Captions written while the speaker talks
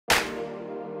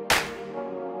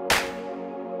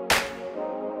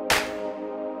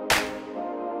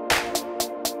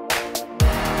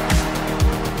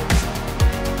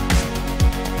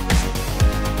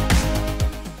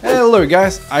Hello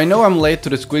guys, I know I'm late to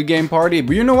the Squid Game party,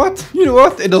 but you know what?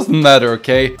 It doesn't matter,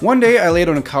 okay? One day I laid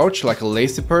on a couch like a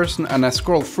lazy person and I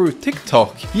scrolled through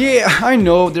TikTok. Yeah, I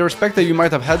know, the respect that you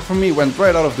might have had for me went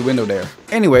right out of the window there.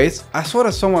 Anyways, I saw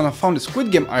that someone had found the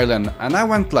Squid Game island and I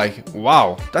went like,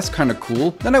 wow, that's kinda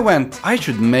cool. Then I went, I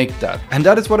should make that. And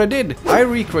that is what I did. I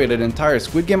recreated the entire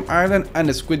Squid Game island and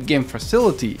the Squid Game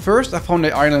facility. First, I found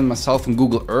the island myself on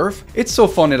Google Earth. It's so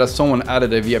funny that someone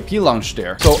added a VIP lounge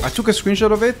there. So I took a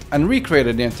screenshot of it and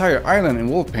recreated the entire island in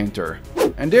Wall Painter.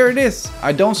 And there it is.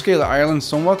 I downscaled the island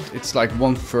somewhat, it's like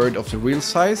 1/3 of the real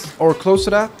size, or close to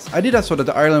that. I did that so that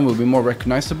the island will be more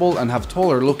recognizable and have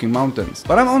taller looking mountains.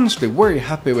 But I'm honestly very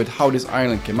happy with how this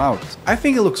island came out. I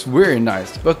think it looks very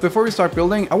nice. But before we start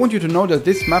building, I want you to know that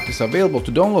this map is available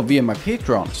to download via my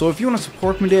Patreon. So if you want to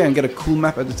support me there and get a cool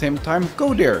map at the same time,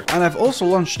 go there. And I've also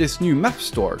launched this new map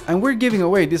store. And we're giving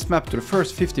away this map to the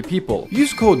first 50 people.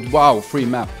 Use code WOW free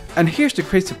map. And here's the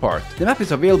crazy part, the map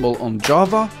is available on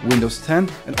Java, Windows 10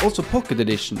 and also Pocket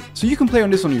Edition, so you can play on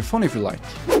this on your phone if you like.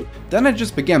 Then I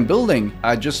just began building.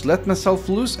 I just let myself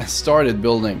loose and started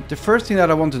building. The first thing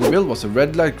that I wanted to build was a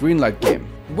red light green light game.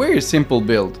 Very simple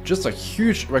build, just a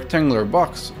huge rectangular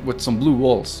box with some blue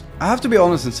walls. I have to be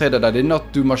honest and say that I did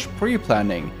not do much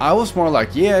pre-planning. I was more like,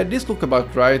 yeah, this look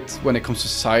about right when it comes to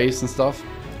size and stuff.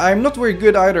 I'm not very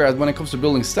good either at when it comes to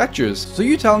building statues, so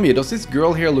you tell me, does this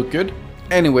girl here look good?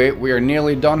 Anyway, we are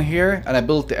nearly done here and I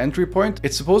built the entry point.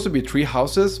 It's supposed to be 3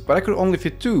 houses, but I could only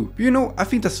fit 2. But you know, I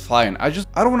think that's fine. I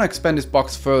don't want to expand this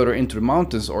box further into the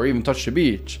mountains or even touch the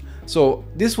beach. So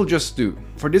this will just do.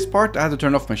 For this part I had to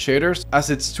turn off my shaders as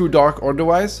it's too dark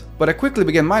otherwise, but I quickly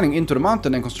began mining into the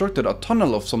mountain and constructed a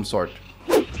tunnel of some sort.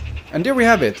 And there we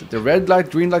have it, the red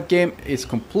light green light game is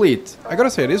complete. I gotta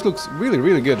say, this looks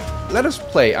really good. Let us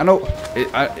play. I know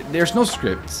there's no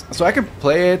scripts, so I can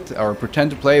play it or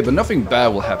pretend to play, but nothing bad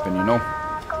will happen, you know.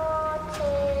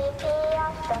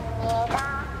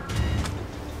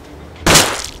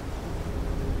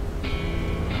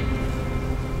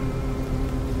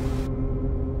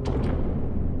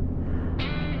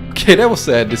 Okay, that was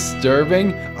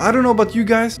disturbing. I don't know about you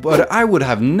guys, but I would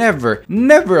have never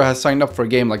have signed up for a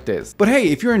game like this. But hey,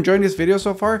 if you're enjoying this video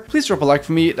so far, please drop a like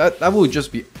for me. That would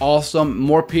just be awesome.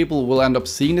 More people will end up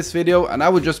seeing this video and I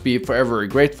would just be forever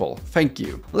grateful. Thank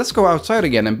you. Let's go outside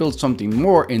again and build something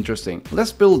more interesting.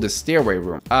 Let's build the stairway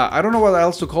room. I don't know what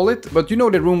else to call it, but you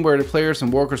know the room where the players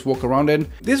and workers walk around in?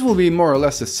 This will be more or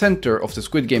less the center of the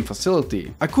Squid Game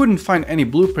facility. I couldn't find any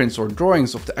blueprints or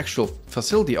drawings of the actual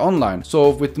facility online, so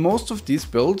with most of these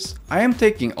builds, I am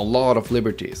taking a lot of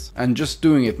liberties and just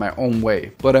doing it my own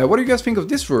way. But what do you guys think of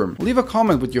this room? Leave a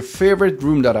comment with your favorite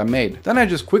room that I made. Then I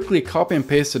just quickly copy and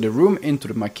pasted the room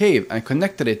into my cave and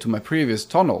connected it to my previous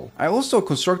tunnel. I also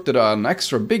constructed an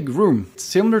extra big room,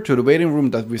 similar to the waiting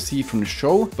room that we see from the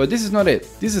show, but this is not it.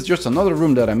 This is just another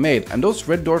room that I made, and those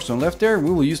red doors on the left there,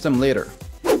 we will use them later.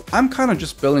 I'm kinda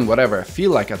just building whatever I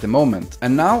feel like at the moment.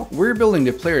 And now we're building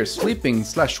the player's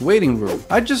sleeping/waiting room.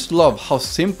 I just love how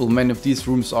simple many of these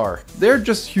rooms are. They're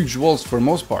just huge walls for the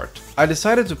most part. I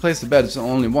decided to place the beds on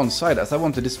only one side as I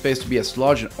wanted this space to be as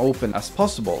large and open as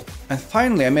possible. And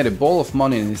finally I made a ball of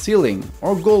money in the ceiling,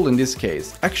 or gold in this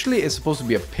case. Actually it's supposed to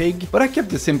be a pig, but I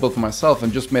kept it simple for myself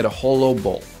and just made a hollow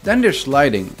ball. Then there's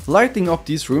lighting. Lighting up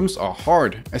these rooms are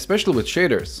hard, especially with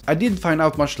shaders. I did find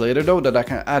out much later though that I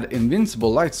can add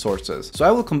invincible light sources, so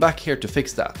I will come back here to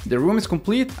fix that. The room is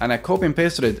complete and I copy and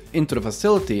pasted it into the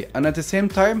facility, and at the same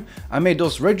time I made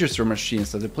those register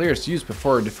machines that the players use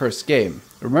before the first game.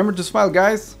 Remember to smile,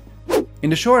 guys!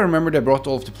 In the show I remember they brought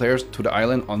all of the players to the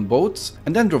island on boats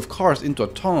and then drove cars into a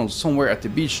tunnel somewhere at the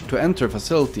beach to enter the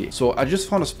facility. So I just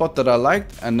found a spot that I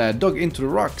liked and dug into the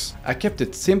rocks. I kept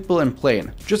it simple and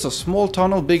plain. Just a small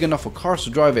tunnel big enough for cars to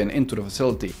drive into the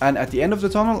facility. And at the end of the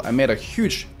tunnel I made a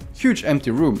huge empty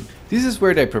room. This is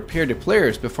where they prepare the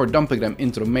players before dumping them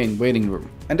into the main waiting room.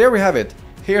 And there we have it.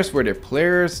 Here's where the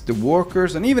players, the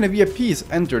workers and even the VIPs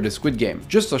enter the Squid Game.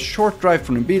 Just a short drive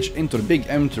from the beach into the big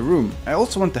empty room. I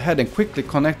also went ahead and quickly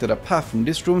connected a path from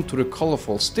this room to the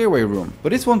colorful stairway room.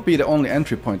 But this won't be the only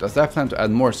entry point as I plan to add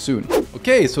more soon.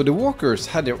 Okay, so the workers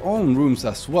had their own rooms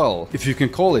as well, if you can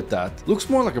call it that. Looks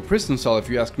more like a prison cell if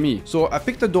you ask me. So I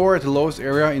picked a door at the lowest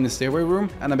area in the stairway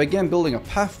room and I began building a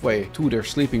pathway to their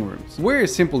sleeping rooms. Very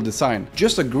simple design,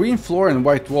 just a green floor and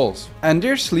white walls. And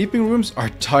their sleeping rooms are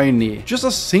tiny. Just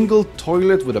a single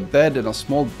toilet with a bed and a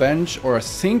small bench or a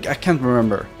sink, I can't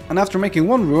remember. And after making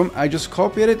one room, I just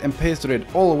copied it and pasted it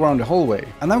all around the hallway.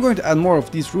 And I'm going to add more of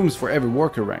these rooms for every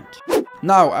worker rank.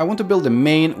 Now, I want to build the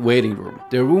main waiting room.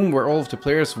 The room where all of the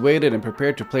players waited and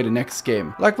prepared to play the next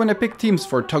game. Like when I picked teams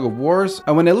for tug of wars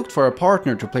and when I looked for a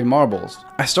partner to play marbles.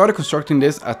 I started constructing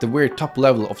this at the very top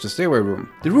level of the stairway room.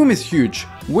 The room is huge,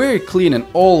 very clean and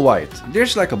all white.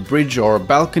 There's like a bridge or a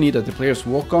balcony that the players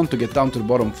walk on to get down to the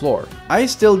bottom floor. I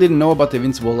still didn't know about the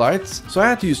invincible lights, so I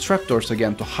had to use trapdoors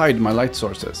again to hide my light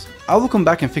sources. I will come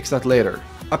back and fix that later.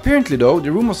 Apparently though,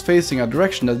 the room was facing a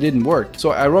direction that didn't work, so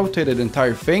I rotated the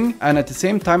entire thing, and at the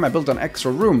same time I built an extra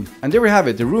room. And there we have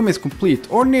it, the room is complete,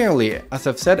 or nearly. As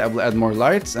I've said, I will add more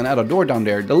lights and add a door down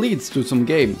there that leads to some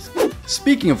games.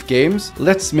 Speaking of games,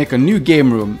 let's make a new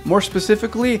game room, more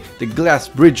specifically the glass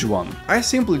bridge one. I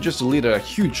simply just deleted a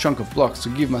huge chunk of blocks to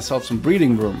give myself some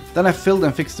breathing room. Then I filled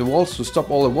and fixed the walls to stop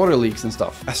all the water leaks and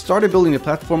stuff. I started building the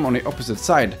platform on the opposite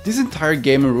side. This entire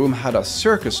gaming room had a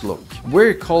circus look,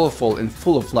 very colorful and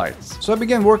full of lights. So I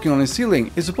began working on the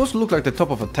ceiling. It's supposed to look like the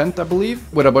top of a tent, I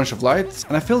believe, with a bunch of lights,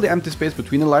 and I filled the empty space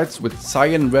between the lights with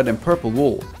cyan, red and purple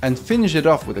wool, and finished it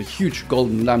off with a huge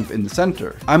golden lamp in the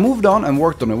center. I moved on and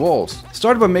worked on the walls.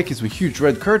 Started by making some huge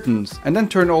red curtains, and then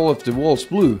turned all of the walls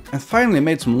blue, and finally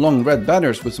made some long red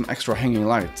banners with some extra hanging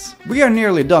lights. We are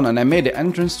nearly done, and I made the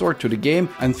entrance door to the game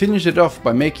and finished it off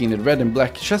by making the red and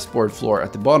black chessboard floor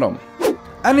at the bottom.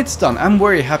 And it's done. I'm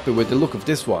very happy with the look of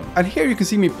this one. And here you can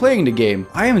see me playing the game.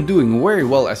 I am doing very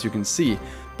well, as you can see.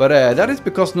 But that is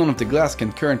because none of the glass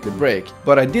can currently break.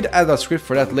 But I did add a script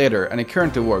for that later, and it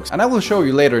currently works, and I will show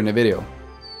you later in the video.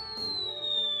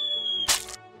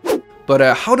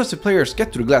 But how does the players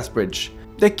get to the glass bridge?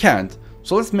 They can't,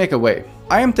 so let's make a way.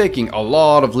 I am taking a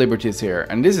lot of liberties here,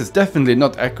 and this is definitely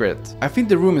not accurate. I think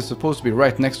the room is supposed to be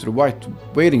right next to the white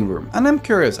waiting room. And I'm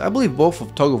curious, I believe both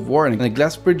of Tug of War and the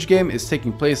Glass Bridge game is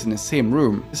taking place in the same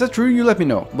room. Is that true? You let me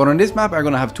know. But on this map I'm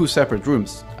gonna have two separate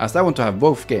rooms, as I want to have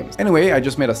both games. Anyway, I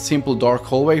just made a simple dark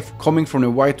hallway coming from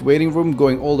the white waiting room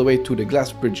going all the way to the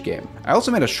Glass Bridge game. I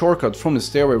also made a shortcut from the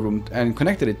stairway room and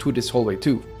connected it to this hallway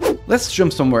too. Let's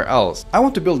jump somewhere else. I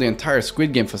want to build the entire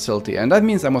Squid Game facility, and that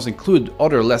means I must include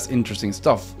other less interesting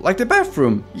stuff, like the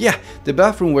bathroom. Yeah, the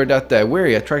bathroom where that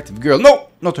very attractive girl, no,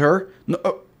 not her,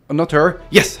 no, not her,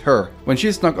 yes, her, when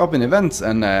she snuck up in events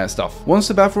and stuff. Once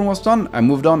the bathroom was done, I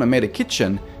moved on and made a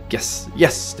kitchen.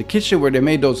 Yes, the kitchen where they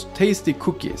made those tasty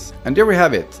cookies. And there we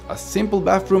have it, a simple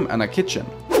bathroom and a kitchen.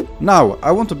 Now,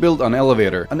 I want to build an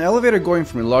elevator going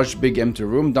from a large big empty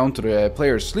room down to the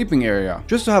player's sleeping area,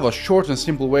 just to have a short and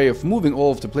simple way of moving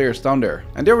all of the players down there.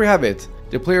 And there we have it.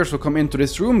 The players will come into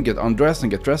this room, get undressed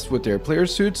and get dressed with their player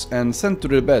suits and sent to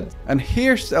the bed. And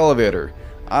here's the elevator.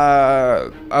 I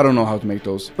don't know how to make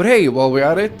those. But hey, while we're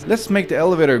at it, let's make the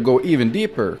elevator go even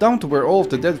deeper, down to where all of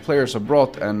the dead players are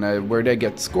brought and where they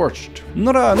get scorched.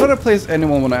 Not a place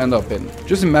anyone wanna end up in.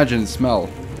 Just imagine the smell.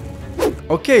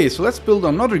 Okay, so let's build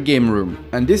another game room,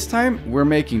 and this time we're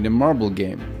making the marble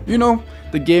game. You know,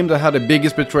 the game that had the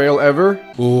biggest betrayal ever.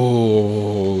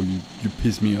 Oh, you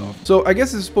piss me off. So I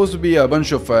guess it's supposed to be a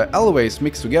bunch of alleyways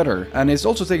mixed together, and it's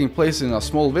also taking place in a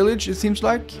small village, it seems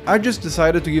like. I just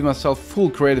decided to give myself full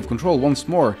creative control once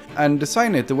more and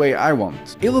design it the way I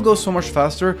want. It will go so much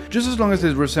faster, just as long as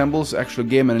it resembles the actual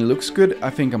game and it looks good. I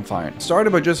think I'm fine.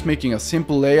 Started by just making a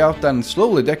simple layout and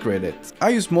slowly decorate it. I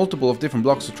used multiple of different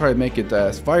blocks to try to make it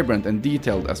as vibrant and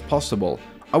detailed as possible.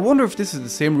 I wonder if this is the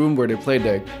same room where they play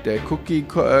the cookie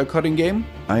cutting game.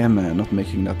 I am not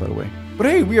making that, by the way. But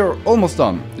hey, we are almost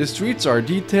done. The streets are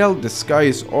detailed, the sky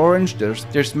is orange,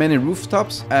 there's many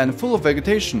rooftops and full of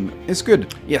vegetation. It's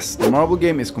good. Yes, the marble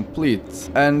game is complete.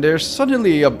 And there's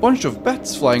suddenly a bunch of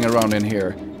bats flying around in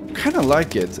here. Kinda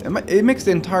like it. It makes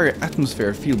the entire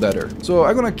atmosphere feel better. So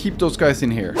I'm gonna keep those guys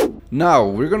in here. Now,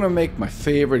 we're gonna make my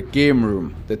favorite game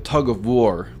room, the Tug of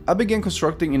War. I began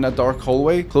constructing in a dark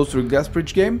hallway close to the Glass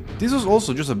Bridge game. This was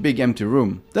also just a big empty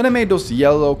room. Then I made those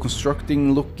yellow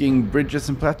constructing looking bridges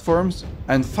and platforms.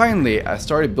 And finally, I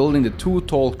started building the two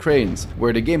tall cranes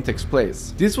where the game takes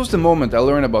place. This was the moment I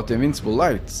learned about the invincible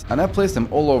lights, and I placed them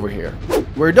all over here.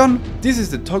 We're done. This is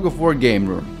the Tug of War game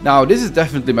room. Now, this is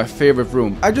definitely my favorite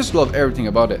room. I just love everything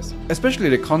about this, especially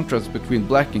the contrast between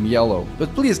black and yellow.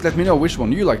 But please let me know which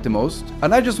one you like the most.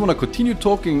 And I just want to continue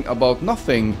talking about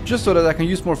nothing, just so that I can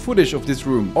use more footage of this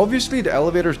room. Obviously the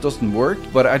elevators doesn't work,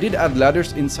 but I did add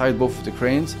ladders inside both of the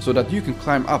cranes so that you can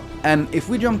climb up. And if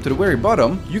we jump to the very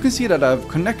bottom, you can see that I've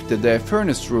connected the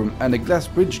furnace room and the Glass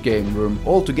Bridge game room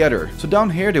all together. So down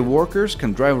here the workers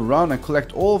can drive around and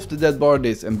collect all of the dead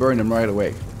bodies and burn them right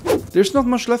away. There's not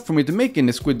much left for me to make in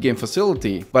the Squid Game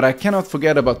facility, but I cannot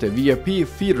forget about the VIP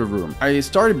theater room. I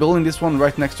started building this one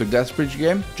right next to Glass Bridge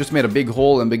Game, just made a big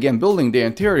hole and began building the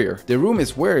interior. The room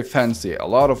is very fancy, a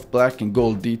lot of black and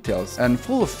gold details, and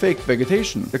full of fake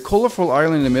vegetation. The colorful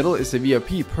island in the middle is the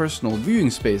VIP personal viewing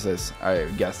spaces, I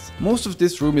guess. Most of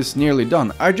this room is nearly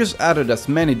done. I just added as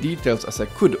many details as I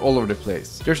could all over the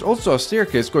place. There's also a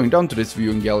staircase going down to this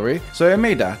viewing gallery, so I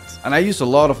made that. And I used a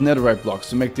lot of netherite blocks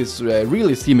to make this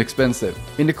really seem expensive.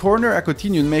 In the corner I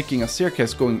continued making a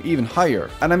staircase going even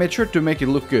higher, and I made sure to make it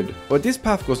look good. But this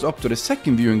path goes up to the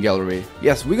second viewing gallery.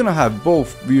 Yes, we're gonna have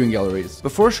both viewing galleries.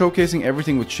 Before showcasing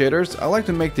everything with shaders, I like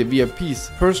to make the VIP's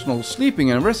personal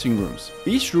sleeping and resting rooms.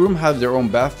 Each room have their own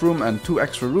bathroom and 2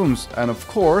 extra rooms, and of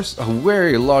course a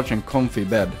very large and comfy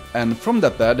bed. And from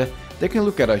that bed they can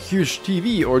look at a huge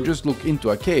TV or just look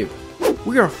into a cave.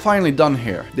 We are finally done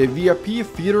here. The VIP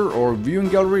theater or viewing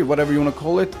gallery, whatever you wanna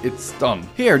call it, it's done.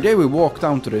 Here they will walk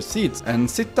down to their seats and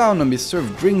sit down and be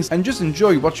served drinks and just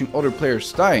enjoy watching other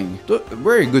players dying.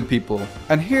 Very good people.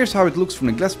 And here's how it looks from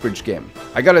the Glass Bridge game.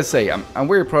 I gotta say, I'm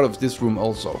very proud of this room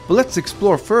also. But let's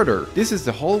explore further. This is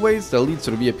the hallways that leads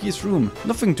to the VIP's room.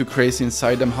 Nothing too crazy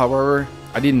inside them, however.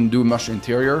 I didn't do much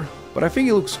interior, but I think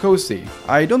it looks cozy.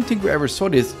 I don't think we ever saw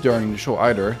this during the show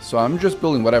either, so I'm just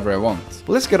building whatever I want.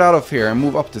 But let's get out of here and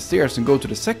move up the stairs and go to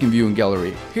the second viewing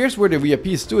gallery. Here's where the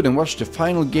VIP stood and watched the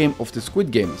final game of the Squid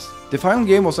Games. The final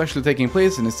game was actually taking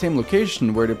place in the same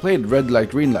location where they played red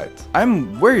light, green light.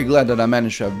 I'm very glad that I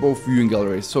managed to have both viewing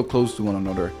galleries so close to one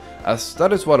another, as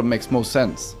that is what makes most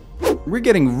sense. We're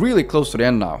getting really close to the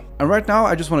end now, and right now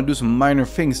I just want to do some minor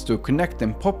things to connect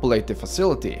and populate the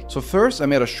facility. So first I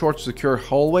made a short secure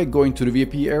hallway going to the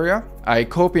VIP area. I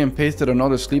copy and pasted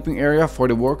another sleeping area for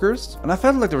the workers, and I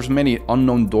felt like there was many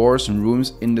unknown doors and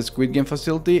rooms in the Squid Game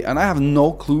facility and I have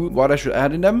no clue what I should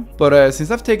add in them. But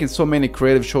since I've taken so many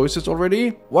creative choices already,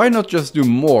 why not just do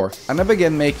more? And I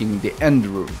began making the end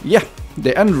room. Yeah,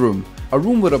 the end room. A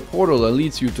room with a portal that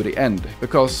leads you to the end,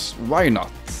 because why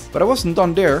not? But I wasn't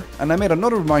done there, and I made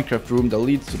another Minecraft room that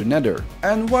leads to the nether.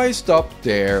 And why stop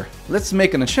there? Let's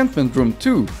make an enchantment room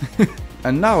too.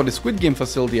 And now the Squid Game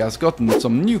facility has gotten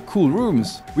some new cool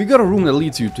rooms. We got a room that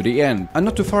leads you to the end, and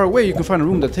not too far away you can find a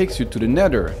room that takes you to the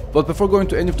nether. But before going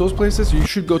to any of those places, you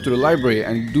should go to the library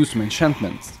and do some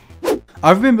enchantments.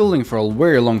 I've been building for a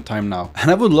very long time now, and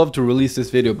I would love to release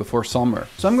this video before summer.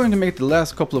 So I'm going to make the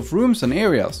last couple of rooms and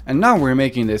areas. And now we're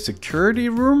making the security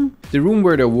room, the room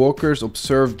where the workers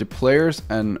observe the players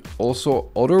and also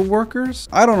other workers.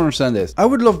 I don't understand this. I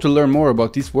would love to learn more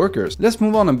about these workers. Let's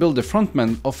move on and build the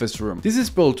frontman office room. This is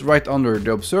built right under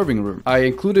the observing room. I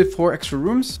included 4 extra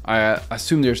rooms. I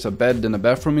assume there's a bed and a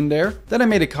bathroom in there. Then I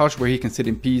made a couch where he can sit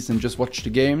in peace and just watch the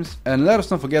games. And let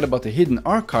us not forget about the hidden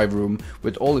archive room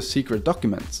with all the secret documents.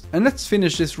 And let's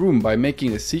finish this room by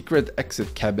making the secret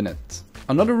exit cabinet.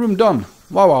 Another room done.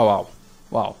 Wow.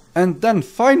 And then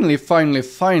finally,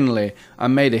 I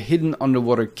made a hidden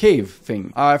underwater cave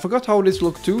thing. I forgot how this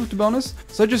looked too, to be honest.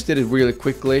 So I just did it really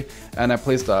quickly, and I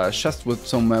placed a chest with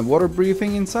some water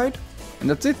breathing inside. And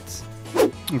that's it.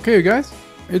 Okay, you guys,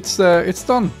 it's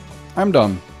done. I'm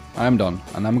done.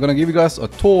 And I'm gonna give you guys a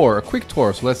tour, a quick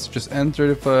tour. So let's just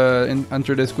enter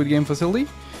the Squid Game facility.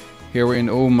 Here we're in,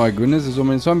 oh my goodness, there's so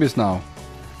many zombies now.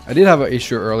 I did have an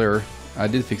issue earlier, I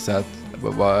did fix that,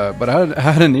 but I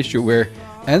had an issue where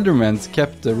Endermans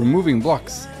kept removing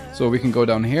blocks. So we can go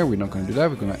down here, we're not going to do that,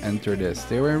 we're going to enter the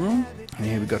stairway room. And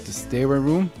here we got the stairway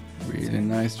room, really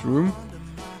nice room.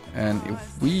 And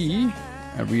if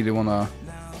I really want to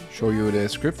show you the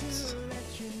scripts.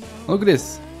 Look at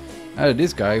this, I added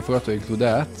this guy, I forgot to include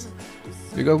that.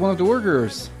 We got one of the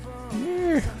workers.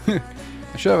 Yeah.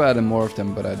 I should have added more of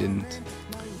them, but I didn't.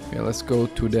 Okay, let's go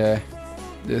to the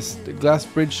glass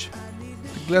bridge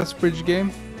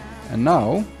game, and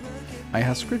now I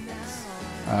have scripts.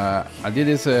 I did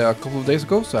this a couple of days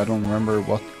ago, so I don't remember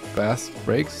what glass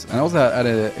breaks. And I also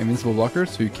added invincible blockers,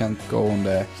 so you can't go on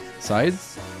the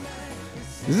sides.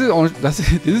 This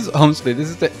is honestly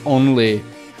the only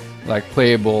like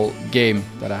playable game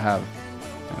that I have.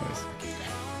 Anyways,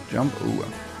 jump. Ooh,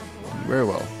 very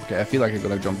well. Okay, I feel like I'm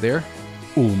gonna jump there.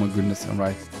 Oh my goodness, I'm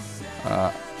right.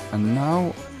 And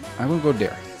now I will go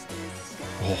there.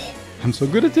 Oh, I'm so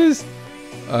good at this.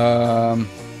 You know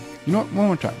what? One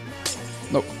more time.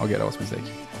 Nope. Okay, that was a mistake.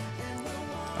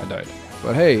 I died.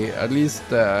 But hey, at least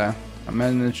I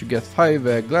managed to get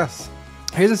 5 glass.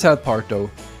 Here's the sad part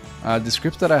though. The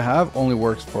script that I have only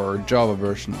works for Java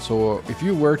version. So if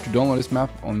you were to download this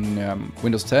map on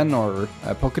Windows 10 or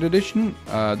Pocket Edition,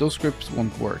 those scripts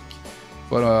won't work.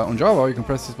 But on Java, you can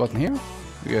press this button here.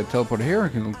 You get teleported here, you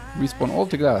can respawn all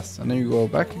the glass, and then you go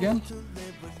back again.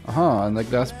 And like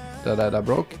that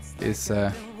broke is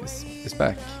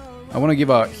back. I want to give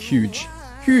a huge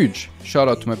shout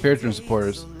out to my Patreon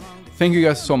supporters. Thank you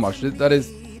guys so much. That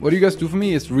is what you guys do for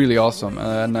me is really awesome,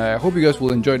 and I hope you guys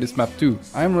will enjoy this map too.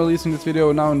 I am releasing this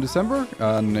video now in December,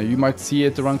 and you might see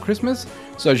it around Christmas.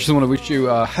 So I just want to wish you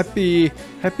a happy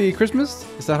Christmas.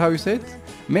 Is that how you say it?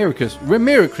 Merry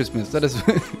Christmas. That is.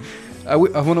 I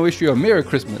want to wish you a Merry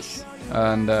Christmas,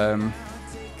 and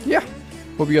yeah.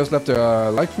 Hope you guys left a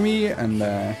like for me, and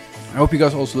I hope you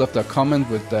guys also left a comment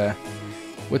with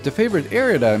the favorite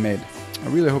area that I made. I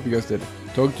really hope you guys did.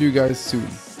 Talk to you guys soon.